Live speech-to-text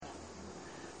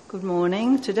Good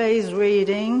morning. Today's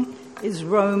reading is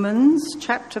Romans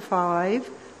chapter 5,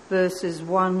 verses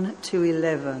 1 to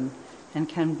 11, and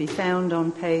can be found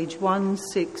on page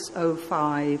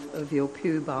 1605 of your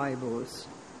Pew Bibles.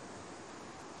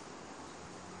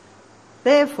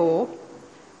 Therefore,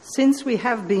 since we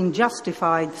have been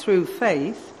justified through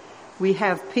faith, we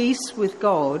have peace with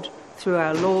God through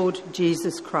our Lord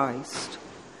Jesus Christ,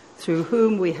 through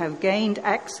whom we have gained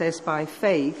access by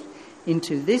faith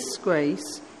into this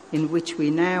grace in which we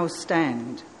now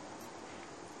stand.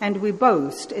 And we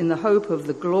boast in the hope of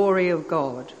the glory of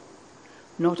God.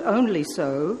 Not only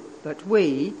so, but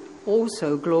we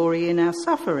also glory in our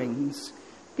sufferings,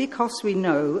 because we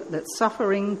know that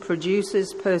suffering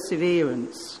produces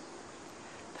perseverance.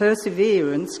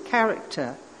 Perseverance,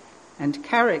 character, and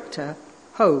character,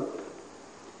 hope.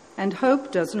 And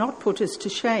hope does not put us to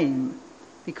shame,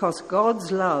 because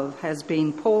God's love has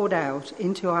been poured out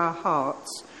into our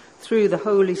hearts through the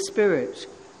Holy Spirit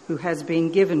who has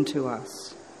been given to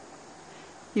us.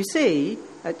 You see,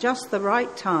 at just the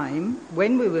right time,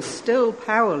 when we were still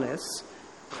powerless,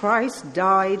 Christ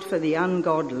died for the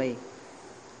ungodly.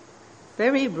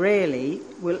 Very rarely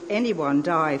will anyone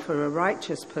die for a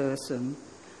righteous person,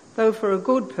 though for a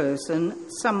good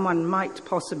person, someone might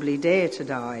possibly dare to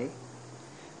die.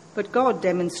 But God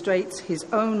demonstrates his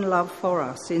own love for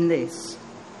us in this: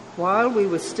 while we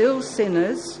were still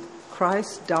sinners,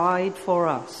 Christ died for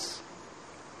us.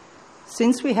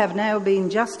 Since we have now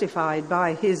been justified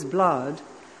by his blood,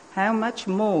 how much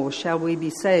more shall we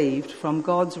be saved from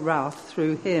God's wrath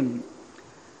through him?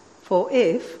 For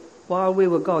if, while we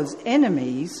were God's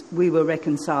enemies, we were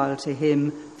reconciled to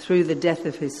him through the death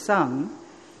of his Son,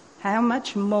 how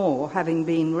much more, having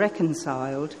been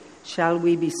reconciled, shall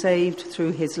we be saved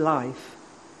through his life?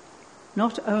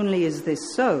 Not only is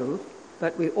this so,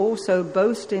 but we also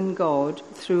boast in God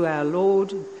through our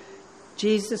Lord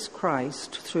Jesus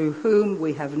Christ, through whom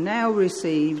we have now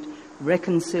received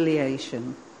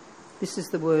reconciliation. This is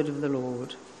the word of the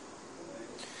Lord.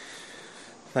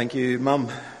 Thank you, Mum.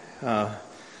 I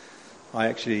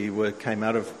actually came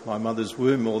out of my mother's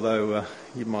womb, although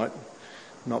you might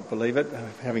not believe it,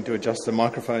 having to adjust the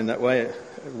microphone that way.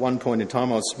 At one point in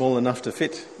time, I was small enough to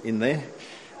fit in there.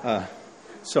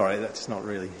 Sorry, that's not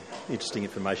really interesting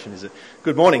information, is it?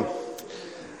 Good morning.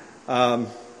 My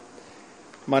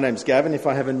name's Gavin, if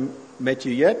I haven't met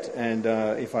you yet, and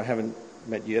if I haven't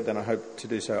met you yet, then I hope to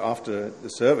do so after the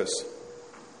service.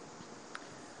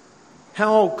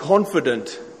 How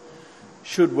confident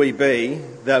should we be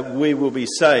that we will be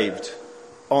saved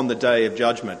on the day of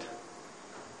judgment?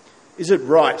 Is it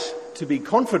right to be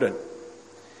confident,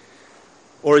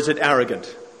 or is it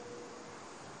arrogant?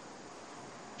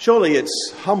 Surely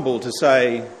it's humble to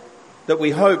say that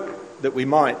we hope that we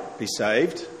might be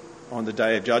saved on the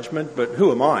day of judgment, but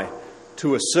who am I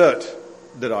to assert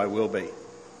that I will be?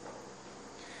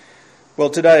 Well,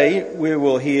 today we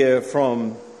will hear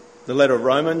from the letter of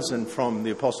Romans and from the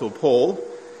Apostle Paul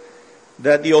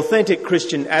that the authentic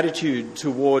Christian attitude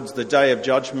towards the day of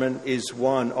judgment is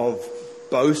one of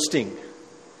boasting.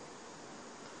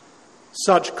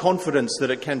 Such confidence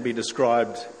that it can be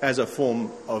described as a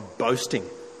form of boasting.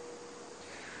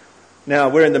 Now,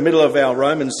 we're in the middle of our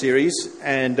Romans series,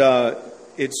 and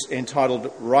it's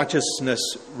entitled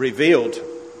Righteousness Revealed.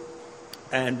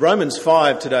 And Romans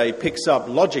 5 today picks up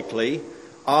logically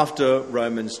after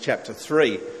Romans chapter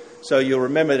 3. So you'll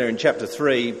remember there in chapter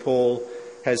 3, Paul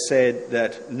has said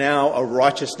that now a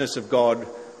righteousness of God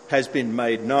has been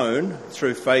made known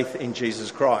through faith in Jesus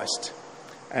Christ,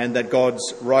 and that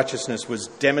God's righteousness was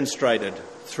demonstrated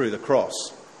through the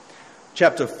cross.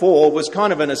 Chapter 4 was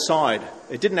kind of an aside.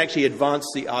 It didn't actually advance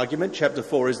the argument. Chapter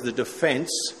 4 is the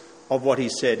defence of what he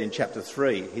said in chapter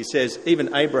 3. He says,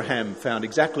 even Abraham found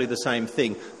exactly the same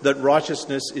thing, that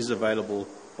righteousness is available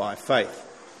by faith.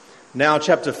 Now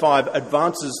chapter 5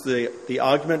 advances the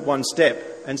argument one step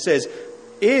and says,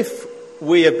 if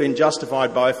we have been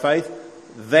justified by faith,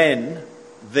 then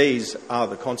these are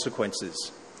the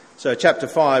consequences. So chapter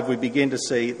 5, we begin to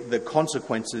see the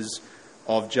consequences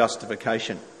of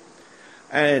justification.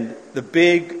 And the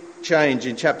big change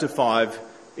in chapter 5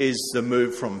 is the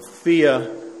move from fear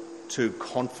to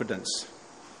confidence.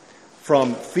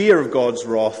 From fear of God's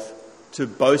wrath to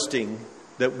boasting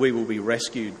that we will be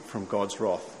rescued from God's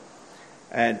wrath.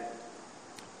 And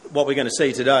what we're going to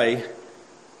see today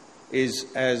is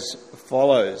as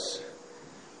follows.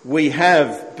 We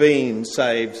have been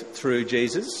saved through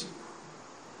Jesus.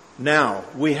 Now,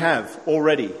 we have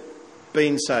already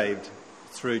been saved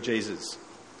through Jesus.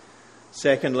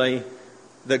 Secondly,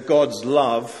 that God's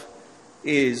love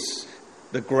is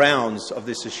the grounds of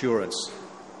this assurance.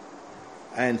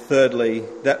 And thirdly,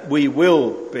 that we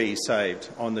will be saved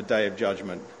on the day of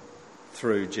judgment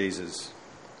through Jesus.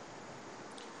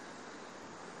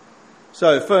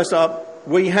 So first up,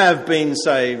 we have been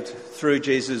saved through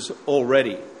Jesus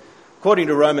already. According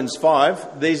to Romans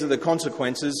 5, these are the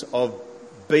consequences of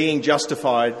being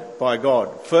justified by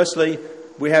God. Firstly,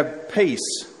 we have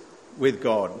peace with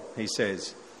God, he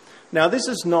says. Now, this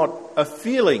is not a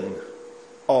feeling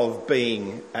of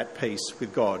being at peace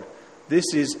with God.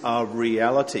 This is a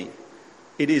reality.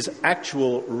 It is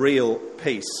actual, real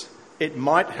peace. It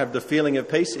might have the feeling of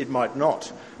peace, it might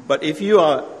not. But if you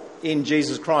are in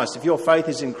Jesus Christ, if your faith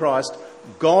is in Christ,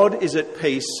 God is at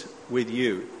peace with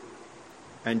you,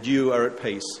 and you are at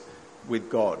peace with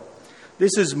God.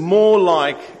 This is more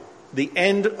like the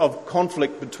end of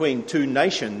conflict between two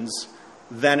nations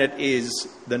than it is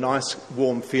the nice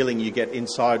warm feeling you get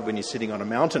inside when you're sitting on a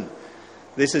mountain.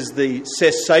 This is the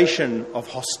cessation of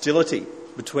hostility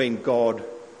between God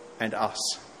and us.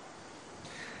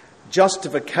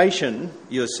 Justification,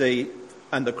 you'll see,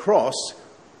 and the cross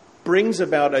brings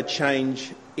about a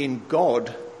change in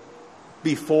God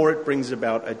before it brings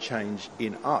about a change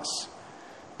in us.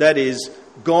 That is,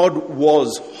 God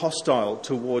was hostile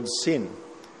towards sin,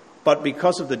 but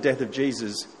because of the death of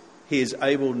Jesus, he is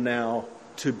able now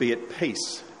to be at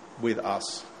peace with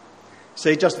us.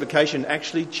 See, justification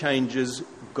actually changes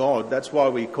God. That's why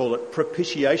we call it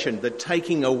propitiation, the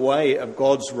taking away of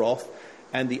God's wrath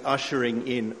and the ushering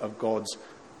in of God's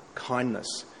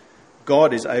kindness.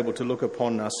 God is able to look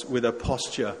upon us with a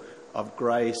posture of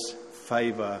grace,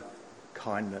 favour,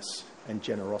 kindness and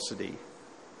generosity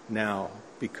now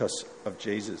because of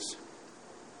Jesus.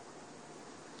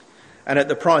 And at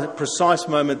the precise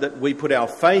moment that we put our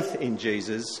faith in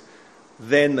Jesus,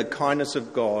 then the kindness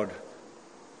of God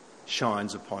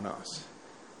shines upon us.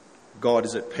 God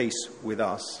is at peace with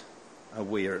us, and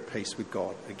we are at peace with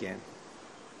God again.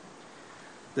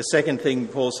 The second thing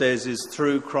Paul says is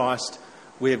through Christ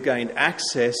we have gained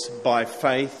access by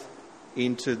faith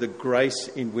into the grace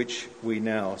in which we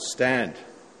now stand.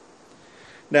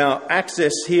 Now,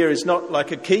 access here is not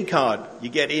like a key card. You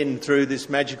get in through this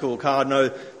magical card.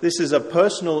 No, this is a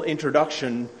personal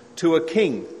introduction to a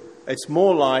king. It's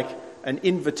more like an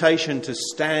invitation to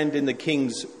stand in the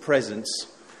king's presence.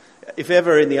 If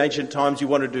ever in the ancient times you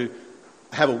wanted to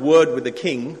have a word with the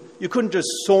king, you couldn't just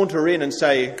saunter in and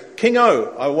say,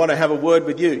 "King-o, I want to have a word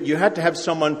with you." You had to have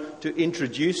someone to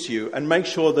introduce you and make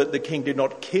sure that the king did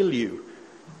not kill you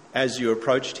as you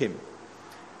approached him.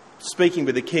 Speaking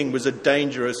with the king was a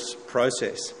dangerous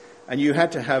process, and you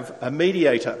had to have a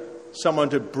mediator, someone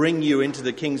to bring you into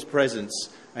the king's presence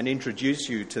and introduce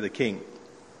you to the king.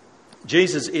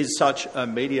 Jesus is such a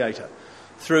mediator.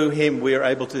 Through him we are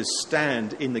able to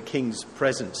stand in the king's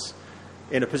presence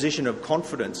in a position of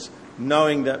confidence,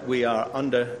 knowing that we are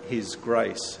under his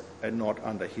grace and not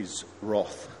under his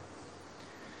wrath.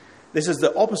 This is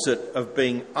the opposite of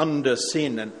being under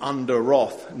sin and under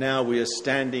wrath. Now we are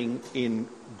standing in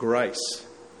grace,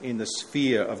 in the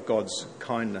sphere of God's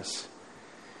kindness.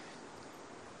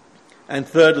 And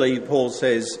thirdly, Paul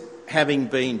says, having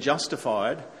been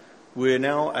justified, we are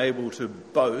now able to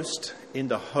boast in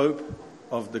the hope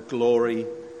of the glory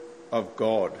of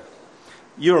God.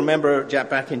 You remember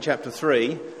back in chapter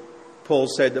 3, Paul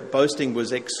said that boasting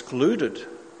was excluded.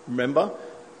 Remember?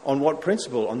 On what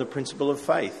principle? On the principle of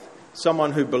faith.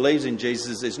 Someone who believes in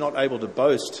Jesus is not able to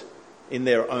boast in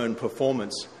their own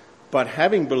performance. But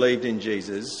having believed in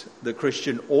Jesus, the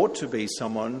Christian ought to be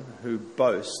someone who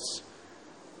boasts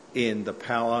in the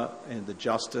power and the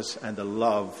justice and the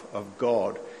love of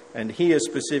God. And here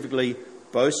specifically,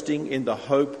 boasting in the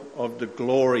hope of the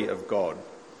glory of God.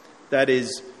 That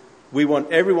is, we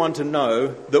want everyone to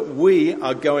know that we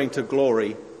are going to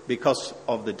glory because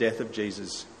of the death of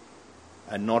Jesus,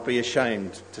 and not be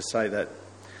ashamed to say that.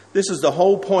 This is the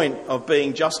whole point of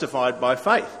being justified by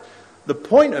faith. The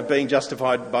point of being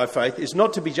justified by faith is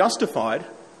not to be justified.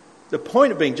 The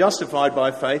point of being justified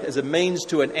by faith is a means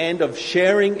to an end of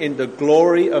sharing in the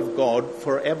glory of God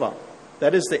forever.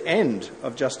 That is the end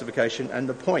of justification and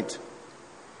the point.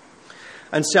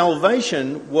 And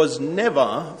salvation was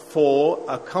never for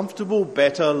a comfortable,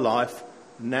 better life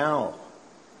now.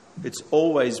 It's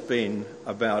always been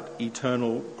about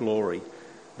eternal glory,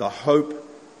 the hope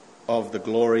of the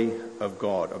glory of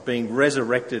God, of being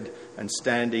resurrected and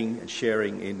standing and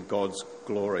sharing in God's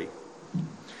glory.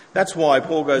 That's why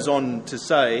Paul goes on to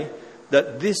say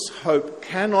that this hope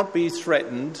cannot be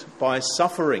threatened by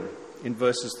suffering in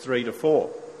verses 3 to 4.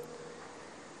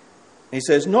 He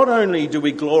says, not only do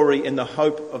we glory in the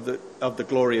hope of the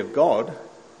glory of God,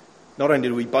 not only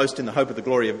do we boast in the hope of the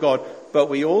glory of God, but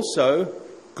we also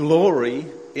glory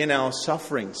in our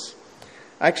sufferings.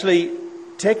 Actually,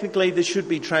 technically, this should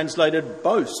be translated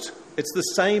boast. It's the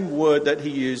same word that he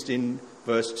used in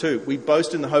verse 2. We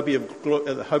boast in the hope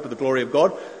of the glory of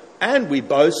God, and we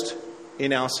boast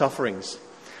in our sufferings.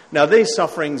 Now, these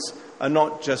sufferings are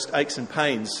not just aches and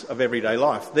pains of everyday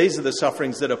life. These are the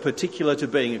sufferings that are particular to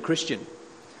being a Christian.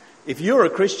 If you're a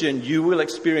Christian, you will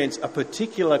experience a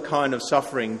particular kind of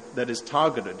suffering that is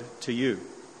targeted to you.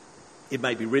 It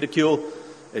may be ridicule,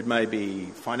 it may be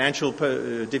financial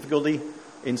difficulty.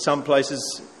 In some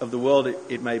places of the world,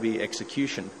 it may be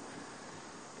execution.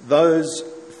 Those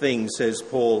things, says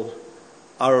Paul,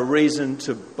 are a reason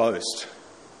to boast.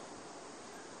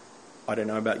 I don't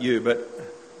know about you, but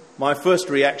my first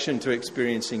reaction to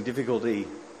experiencing difficulty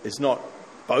is not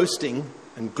boasting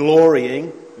and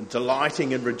glorying and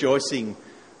delighting and rejoicing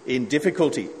in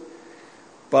difficulty.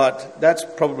 But that's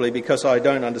probably because I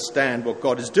don't understand what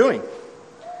God is doing.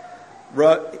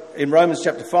 In Romans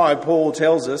chapter 5, Paul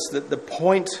tells us that the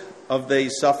point of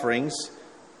these sufferings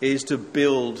is to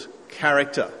build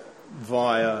character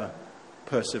via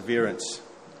perseverance.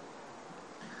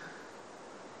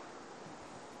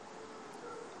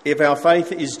 If our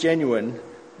faith is genuine,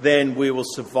 then we will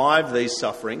survive these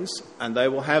sufferings, and they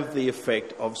will have the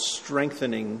effect of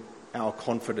strengthening our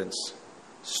confidence,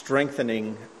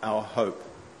 strengthening our hope.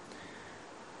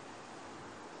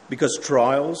 Because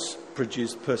trials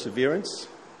produce perseverance,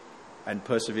 and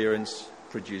perseverance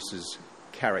produces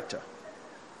character.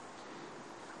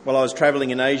 While I was travelling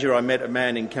in Asia, I met a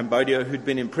man in Cambodia who'd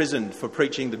been imprisoned for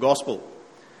preaching the gospel.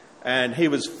 And he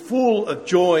was full of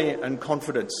joy and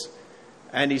confidence.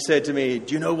 And he said to me,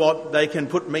 "Do you know what? They can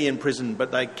put me in prison,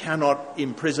 but they cannot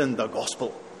imprison the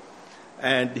gospel."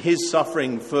 And his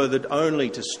suffering furthered only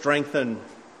to strengthen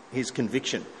his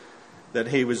conviction that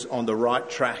he was on the right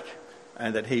track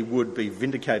and that he would be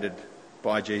vindicated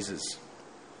by Jesus.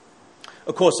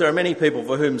 Of course, there are many people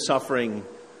for whom suffering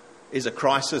is a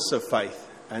crisis of faith,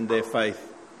 and their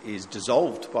faith is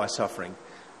dissolved by suffering.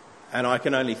 And I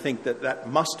can only think that that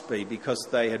must be because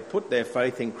they had put their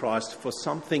faith in Christ for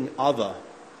something other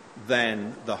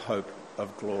than the hope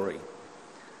of glory.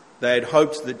 They had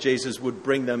hoped that Jesus would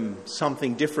bring them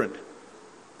something different,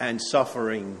 and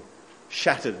suffering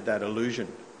shattered that illusion.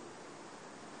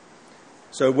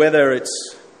 So whether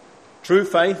it's true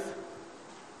faith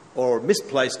or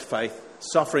misplaced faith,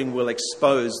 suffering will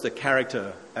expose the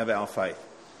character of our faith.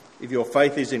 If your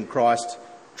faith is in Christ,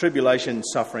 tribulation,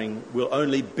 suffering will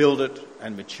only build it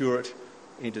and mature it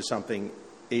into something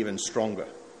even stronger.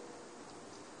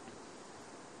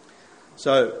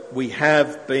 So we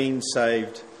have been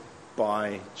saved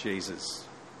by Jesus.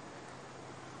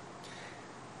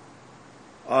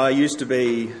 I used to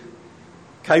be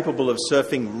capable of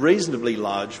surfing reasonably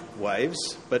large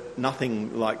waves, but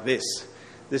nothing like this.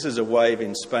 This is a wave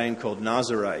in Spain called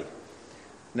Nazaré.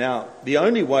 Now, the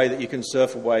only way that you can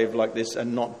surf a wave like this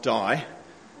and not die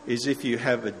is if you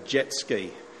have a jet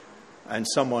ski and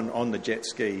someone on the jet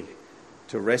ski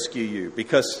to rescue you.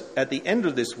 Because at the end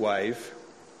of this wave,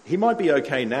 he might be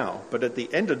okay now, but at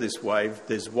the end of this wave,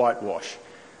 there's whitewash.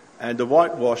 And the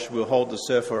whitewash will hold the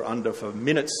surfer under for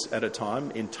minutes at a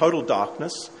time in total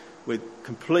darkness with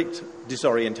complete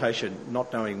disorientation,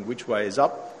 not knowing which way is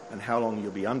up and how long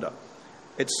you'll be under.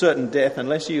 It's certain death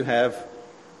unless you have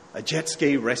a jet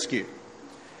ski rescue.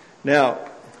 Now,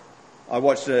 I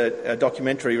watched a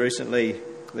documentary recently,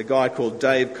 the guy called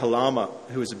Dave Kalama,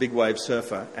 who was a big wave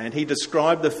surfer, and he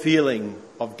described the feeling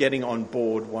of getting on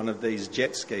board one of these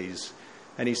jet skis.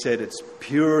 And he said, it's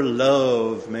pure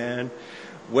love, man.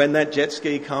 When that jet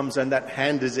ski comes and that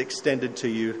hand is extended to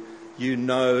you, you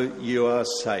know you are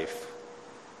safe.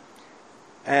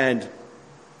 And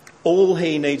all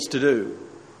he needs to do,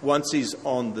 once he's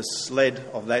on the sled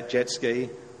of that jet ski,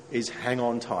 is hang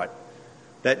on tight.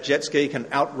 That jet ski can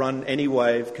outrun any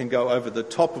wave, can go over the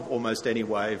top of almost any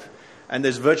wave, and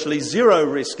there's virtually zero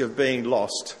risk of being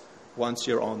lost once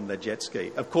you're on the jet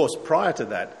ski. Of course, prior to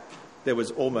that, there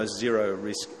was almost zero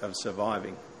risk of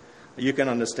surviving. You can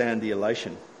understand the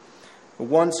elation.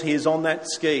 Once he is on that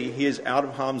ski, he is out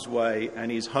of harm's way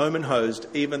and he's home and hosed,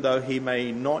 even though he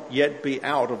may not yet be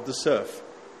out of the surf.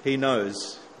 He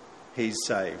knows he's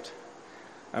saved.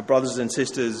 Our brothers and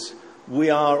sisters, we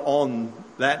are on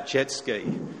that jet ski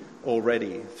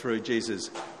already through Jesus.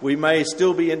 We may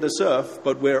still be in the surf,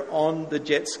 but we're on the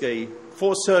jet ski.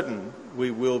 For certain,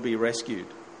 we will be rescued.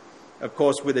 Of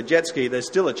course, with a jet ski, there's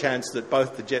still a chance that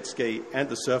both the jet ski and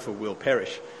the surfer will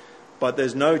perish. But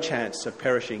there's no chance of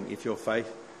perishing if your faith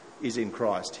is in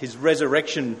Christ. His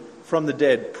resurrection from the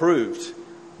dead proved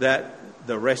that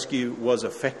the rescue was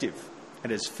effective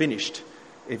and is finished.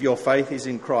 If your faith is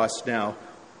in Christ now,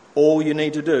 all you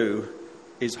need to do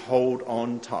is hold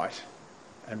on tight.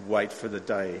 and wait for the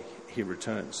day he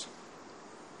returns.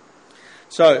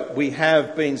 So we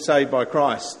have been saved by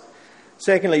Christ.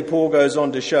 Secondly, Paul goes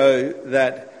on to show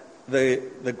that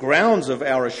the grounds of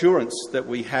our assurance that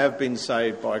we have been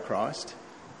saved by Christ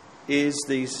is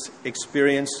this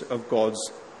experience of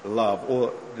God's love,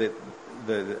 or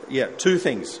two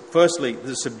things. Firstly,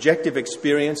 the subjective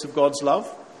experience of God's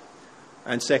love,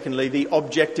 and secondly, the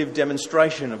objective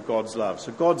demonstration of God's love.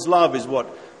 So God's love is what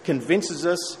convinces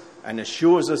us and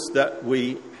assures us that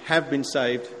we have been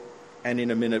saved, and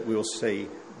in a minute we'll see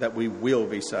that we will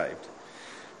be saved.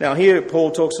 Now here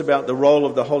Paul talks about the role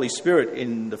of the Holy Spirit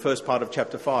in the first part of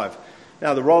chapter 5.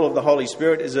 Now the role of the Holy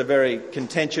Spirit is a very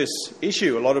contentious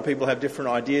issue. A lot of people have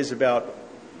different ideas about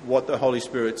what the Holy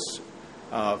Spirit's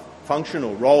function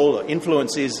or role or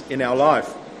influence is in our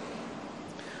life.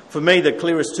 For me, the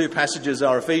clearest two passages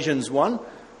are Ephesians 1.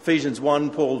 Ephesians 1,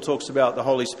 Paul talks about the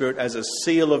Holy Spirit as a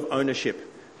seal of ownership.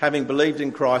 Having believed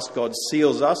in Christ, God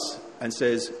seals us and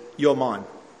says, "You're mine.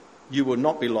 You will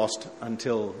not be lost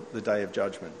until the day of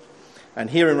judgment." And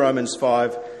here in Romans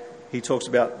 5, he talks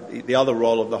about the other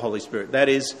role of the Holy Spirit. That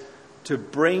is to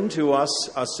bring to us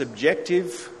a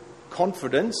subjective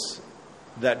confidence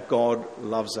that God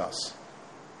loves us.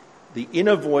 The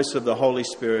inner voice of the Holy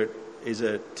Spirit is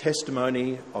a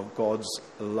testimony of God's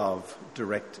love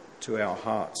direct to our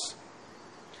hearts.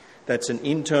 That's an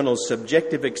internal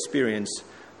subjective experience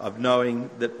of knowing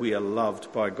that we are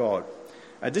loved by God.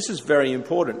 And this is very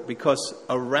important because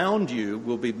around you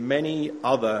will be many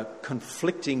other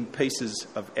conflicting pieces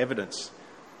of evidence.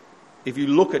 If you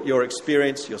look at your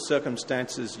experience, your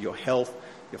circumstances, your health,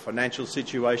 your financial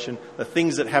situation, the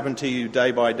things that happen to you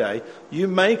day by day, you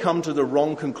may come to the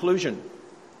wrong conclusion.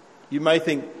 You may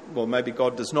think, well, maybe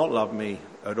God does not love me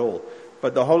at all.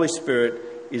 But the Holy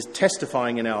Spirit is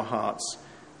testifying in our hearts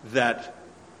that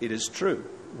it is true.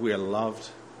 We are loved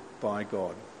by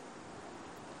God.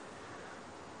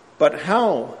 But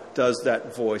how does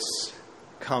that voice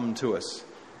come to us?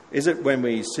 Is it when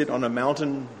we sit on a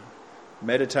mountain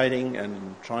meditating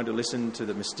and trying to listen to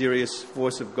the mysterious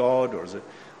voice of God, or is it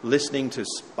listening to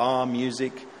spa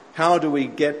music? How do we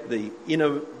get the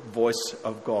inner voice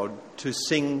of God to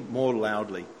sing more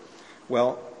loudly?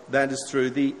 Well, that is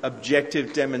through the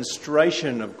objective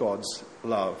demonstration of God's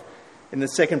love. In the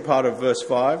second part of verse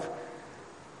 5,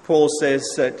 Paul says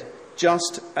that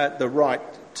just at the right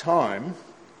time,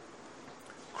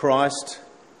 Christ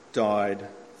died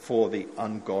for the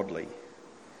ungodly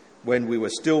when we were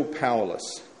still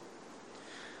powerless.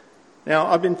 Now,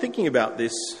 I've been thinking about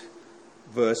this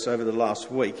verse over the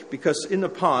last week because in the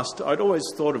past I'd always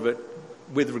thought of it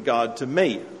with regard to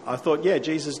me. I thought, yeah,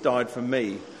 Jesus died for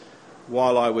me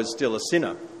while I was still a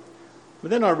sinner. But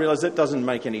then I realised that doesn't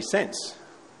make any sense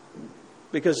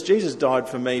because Jesus died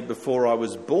for me before I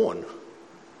was born.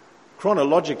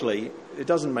 Chronologically, it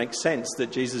doesn't make sense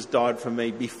that Jesus died for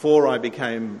me before I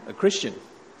became a Christian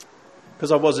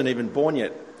because I wasn't even born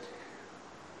yet.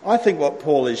 I think what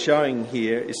Paul is showing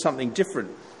here is something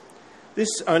different. This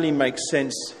only makes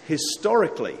sense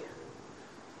historically.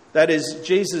 That is,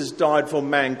 Jesus died for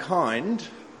mankind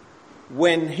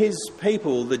when his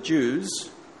people, the Jews,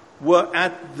 were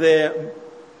at their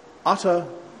utter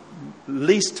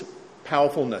least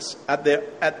powerfulness, at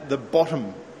the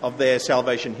bottom of their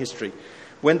salvation history,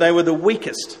 when they were the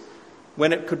weakest,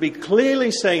 when it could be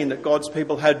clearly seen that God's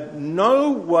people had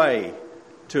no way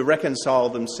to reconcile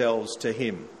themselves to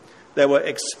him. They were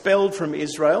expelled from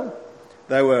Israel.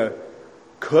 They were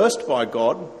cursed by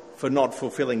God for not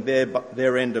fulfilling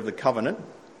their end of the covenant.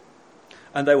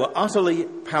 And they were utterly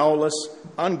powerless,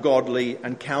 ungodly,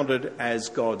 and counted as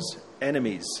God's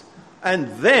enemies. And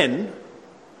then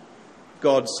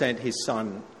God sent his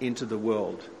Son into the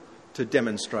world to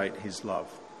demonstrate his love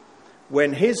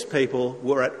when his people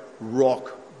were at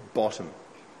rock bottom.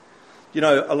 You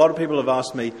know, a lot of people have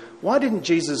asked me, why didn't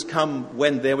Jesus come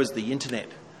when there was the internet?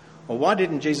 Or why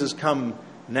didn't Jesus come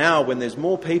now when there's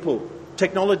more people?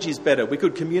 Technology is better. We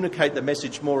could communicate the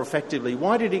message more effectively.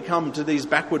 Why did he come to these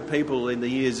backward people in the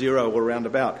year zero or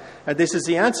roundabout? And this is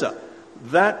the answer.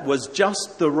 That was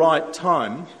just the right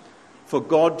time for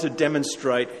God to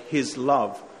demonstrate his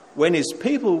love. When his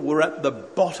people were at the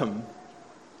bottom,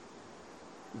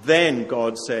 then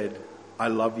God said, I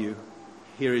love you.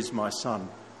 Here is my Son,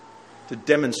 to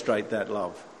demonstrate that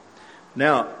love.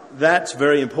 Now, that's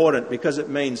very important because it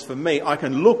means for me, I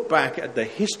can look back at the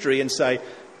history and say,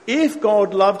 if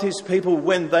God loved his people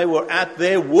when they were at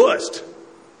their worst,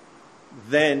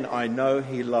 then I know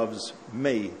he loves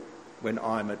me when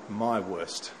I'm at my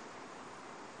worst.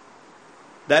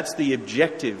 That's the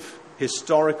objective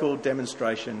historical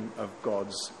demonstration of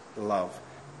God's love.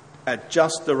 at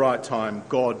just the right time,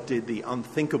 God did the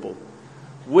unthinkable.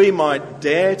 We might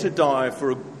dare to die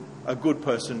for a good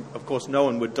person. Of course, no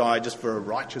one would die just for a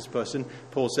righteous person,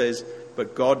 Paul says,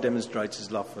 but God demonstrates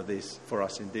his love for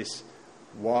us in this.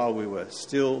 While we were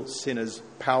still sinners,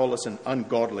 powerless and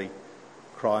ungodly,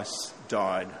 Christ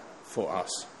died for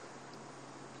us.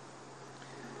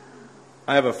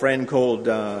 I have a friend called,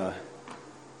 I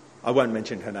won't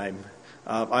mention her name.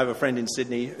 I have a friend in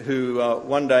Sydney who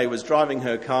one day was driving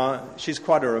her car. She's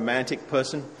quite a romantic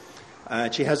person.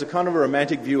 She has a kind of a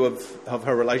romantic view of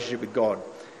her relationship with God.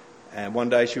 And one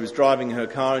day she was driving her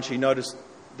car and she noticed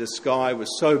the sky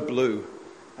was so blue.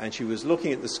 And she was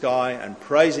looking at the sky and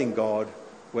praising God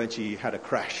when she had a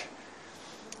crash.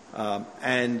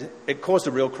 And it caused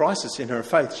a real crisis in her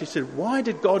faith. She said, why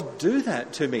did God do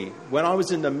that to me? When I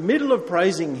was in the middle of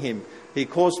praising him, he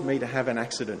caused me to have an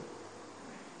accident.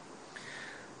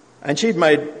 And she'd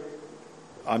made,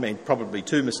 probably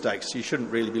two mistakes. You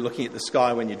shouldn't really be looking at the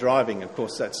sky when you're driving. Of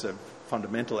course, that's a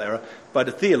fundamental error.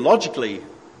 But theologically,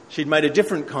 she'd made a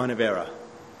different kind of error.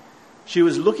 She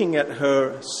was looking at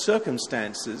her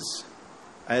circumstances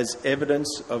as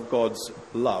evidence of God's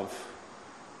love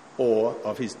or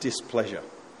of his displeasure.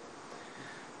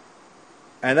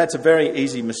 And that's a very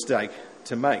easy mistake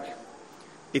to make.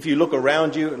 If you look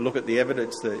around you and look at the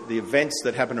evidence, the events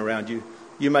that happen around you,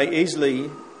 you may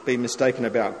easily be mistaken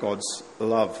about God's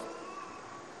love.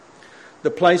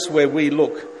 The place where we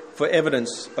look for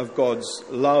evidence of God's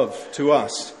love to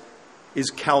us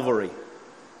is Calvary.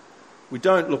 We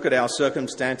don't look at our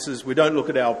circumstances. We don't look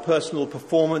at our personal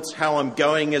performance, how I'm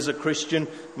going as a Christian.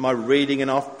 Am I reading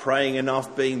enough, praying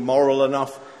enough, being moral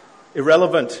enough?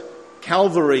 Irrelevant.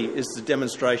 Calvary is the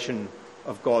demonstration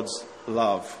of God's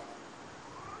love.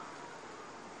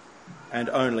 And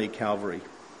only Calvary.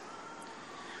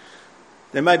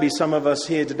 There may be some of us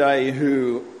here today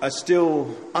who are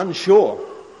still unsure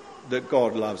that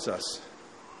God loves us.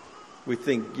 We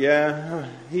think, yeah,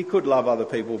 he could love other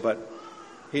people, but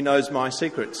he knows my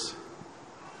secrets.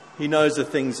 He knows the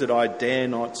things that I dare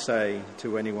not say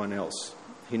to anyone else.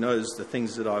 He knows the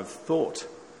things that I've thought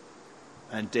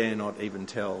and dare not even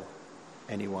tell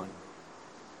anyone.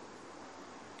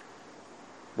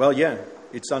 Well, yeah,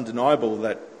 it's undeniable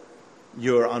that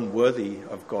you're unworthy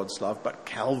of God's love, but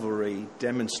Calvary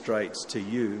demonstrates to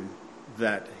you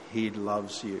that he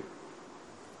loves you.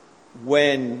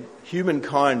 When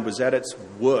humankind was at its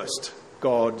worst,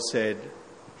 God said,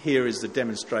 here is the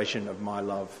demonstration of my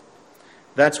love.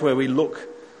 That's where we look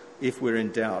if we're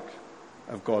in doubt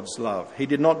of God's love. He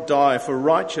did not die for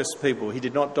righteous people. He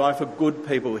did not die for good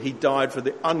people. He died for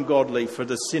the ungodly, for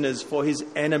the sinners, for his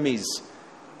enemies.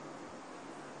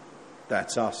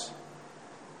 That's us.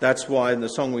 That's why in the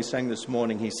song we sang this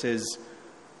morning, he says,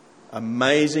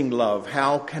 amazing love,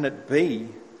 how can it be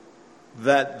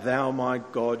that thou, my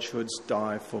God, shouldst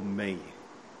die for me?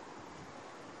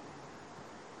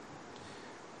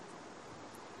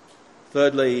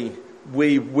 Thirdly,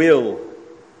 we will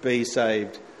be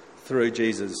saved through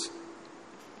Jesus.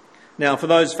 Now, for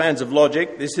those fans of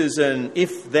logic, this is an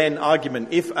if-then argument.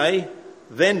 If A,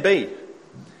 then B.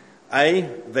 A,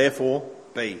 therefore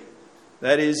B.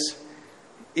 That is,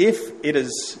 if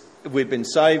we've been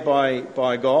saved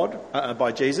by God,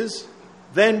 by Jesus,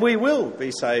 then we will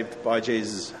be saved by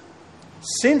Jesus.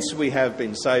 Since we have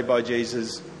been saved by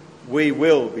Jesus, we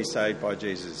will be saved by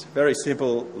Jesus. Very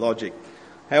simple logic.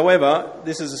 However,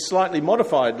 this is a slightly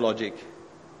modified logic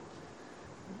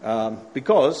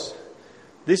because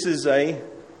this is a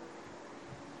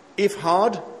if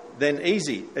hard, then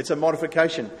easy. It's a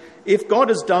modification. If God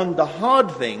has done the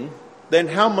hard thing, then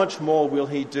how much more will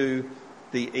he do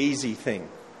the easy thing?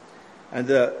 And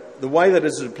the way that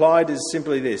is applied is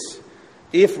simply this.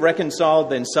 If reconciled,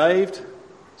 then saved.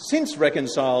 Since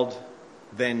reconciled,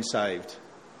 then saved.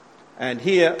 And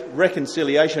here,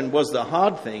 reconciliation was the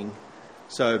hard thing.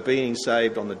 So being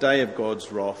saved on the day of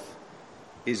God's wrath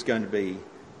is going to be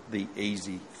the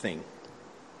easy thing.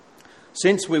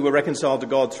 Since we were reconciled to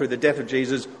God through the death of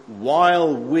Jesus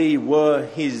while we were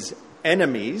his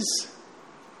enemies,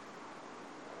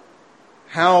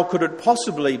 how could it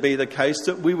possibly be the case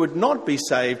that we would not be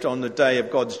saved on the day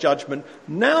of God's judgment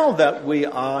now that we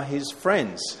are his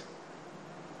friends?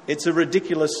 It's a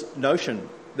ridiculous notion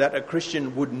that a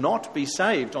Christian would not be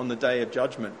saved on the day of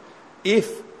judgment.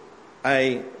 If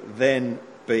A, then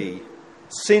B.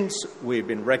 Since we've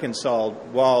been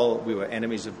reconciled while we were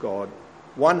enemies of God,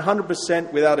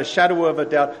 100% without a shadow of a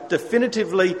doubt,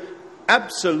 definitively,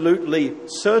 absolutely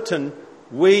certain,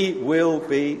 we will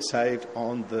be saved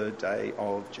on the day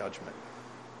of judgment.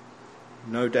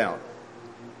 No doubt.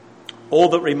 All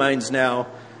that remains now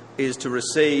is to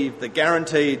receive the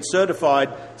guaranteed, certified,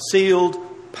 sealed,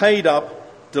 paid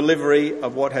up delivery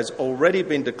of what has already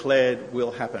been declared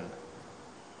will happen.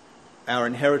 Our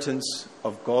inheritance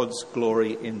of God's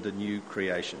glory in the new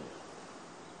creation.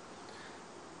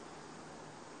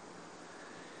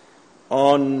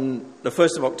 On the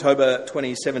 1st of October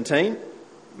 2017,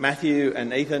 Matthew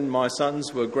and Ethan, my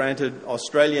sons, were granted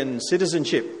Australian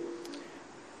citizenship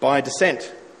by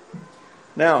descent.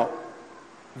 Now,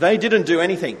 they didn't do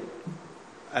anything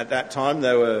at that time.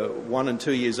 They were 1 and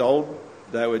 2 years old.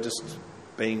 They were just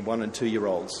being 1 and 2 year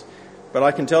olds. But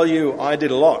I can tell you, I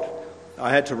did a lot. I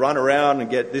had to run around and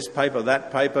get this paper,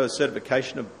 that paper,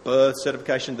 certification of birth,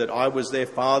 certification that I was their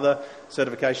father,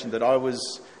 certification that I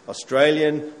was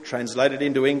Australian, translated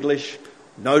into English,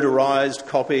 notarised,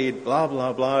 copied, blah,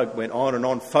 blah, blah. It went on and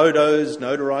on. Photos,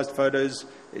 notarised photos.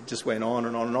 It just went on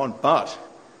and on and on. But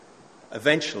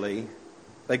eventually,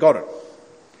 they got it.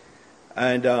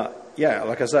 And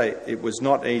like I say, it was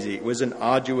not easy. It was an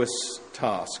arduous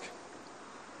task.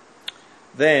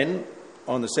 Then,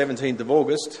 on the 17th of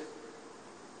August,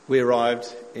 we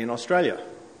arrived in Australia.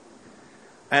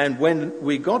 And when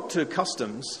we got to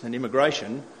customs and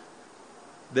immigration,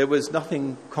 there was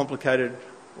nothing complicated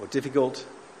or difficult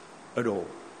at all.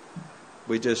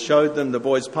 We just showed them the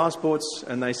boys' passports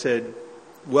and they said,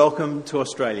 "Welcome to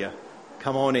Australia.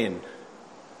 Come on in."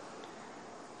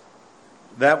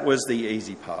 That was the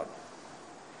easy part.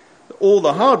 All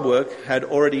the hard work had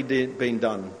already been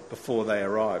done before they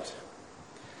arrived.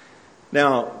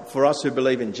 Now, for us who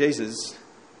believe in Jesus,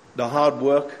 the hard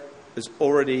work has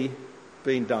already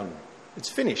been done. It's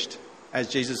finished, as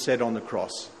Jesus said on the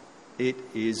cross. It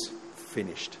is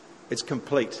finished. It's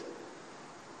complete.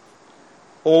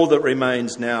 All that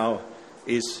remains now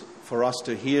is for us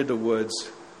to hear the words,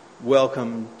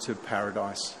 "Welcome to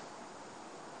paradise,"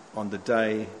 on the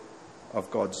day of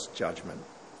God's judgment.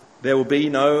 There will be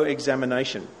no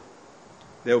examination.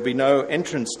 There will be no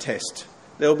entrance test.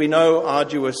 There will be no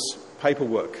arduous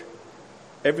paperwork.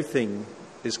 Everything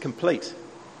is complete.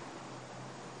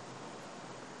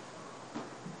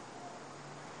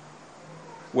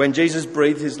 When Jesus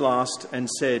breathed his last and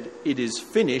said, "It is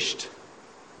finished,"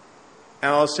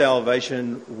 our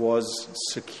salvation was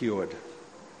secured.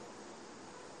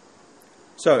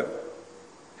 So,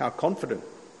 how confident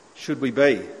should we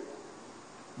be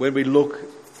when we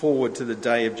look forward to the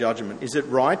day of judgment? Is it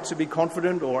right to be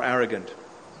confident or arrogant?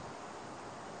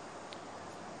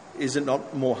 Is it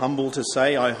not more humble to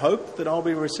say, "I hope that I'll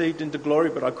be received into glory,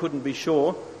 but I couldn't be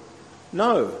sure"?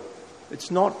 No, it's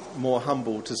not more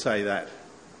humble to say that.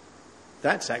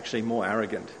 That's actually more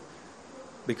arrogant,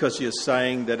 because you're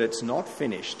saying that it's not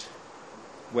finished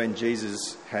when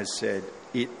Jesus has said,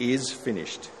 "It is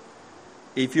finished."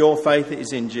 If your faith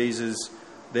is in Jesus,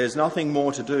 there's nothing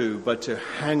more to do but to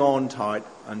hang on tight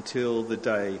until the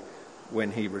day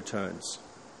when he returns.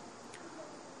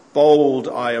 "Bold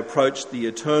I approach the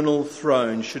eternal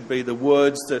throne" should be the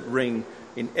words that ring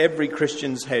in every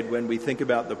Christian's head when we think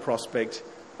about the prospect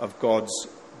of God's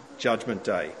judgment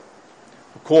day.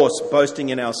 Of course, boasting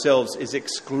in ourselves is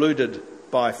excluded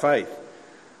by faith,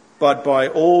 but by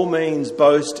all means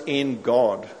boast in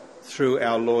God through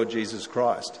our Lord Jesus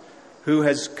Christ, who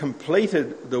has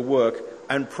completed the work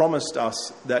and promised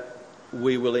us that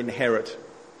we will inherit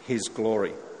his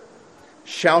glory.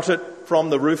 Shout it from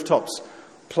the rooftops,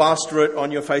 plaster it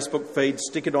on your Facebook feed,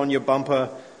 stick it on your bumper,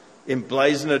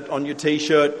 emblazon it on your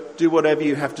t-shirt, do whatever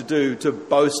you have to do to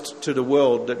boast to the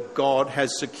world that God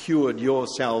has secured your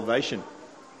salvation.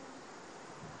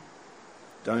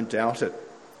 Don't doubt it.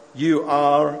 You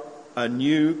are a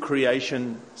new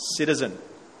creation citizen,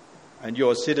 and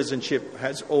your citizenship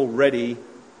has already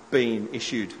been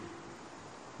issued.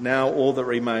 Now all that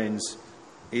remains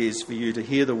is for you to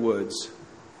hear the words,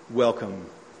 "Welcome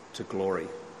to glory."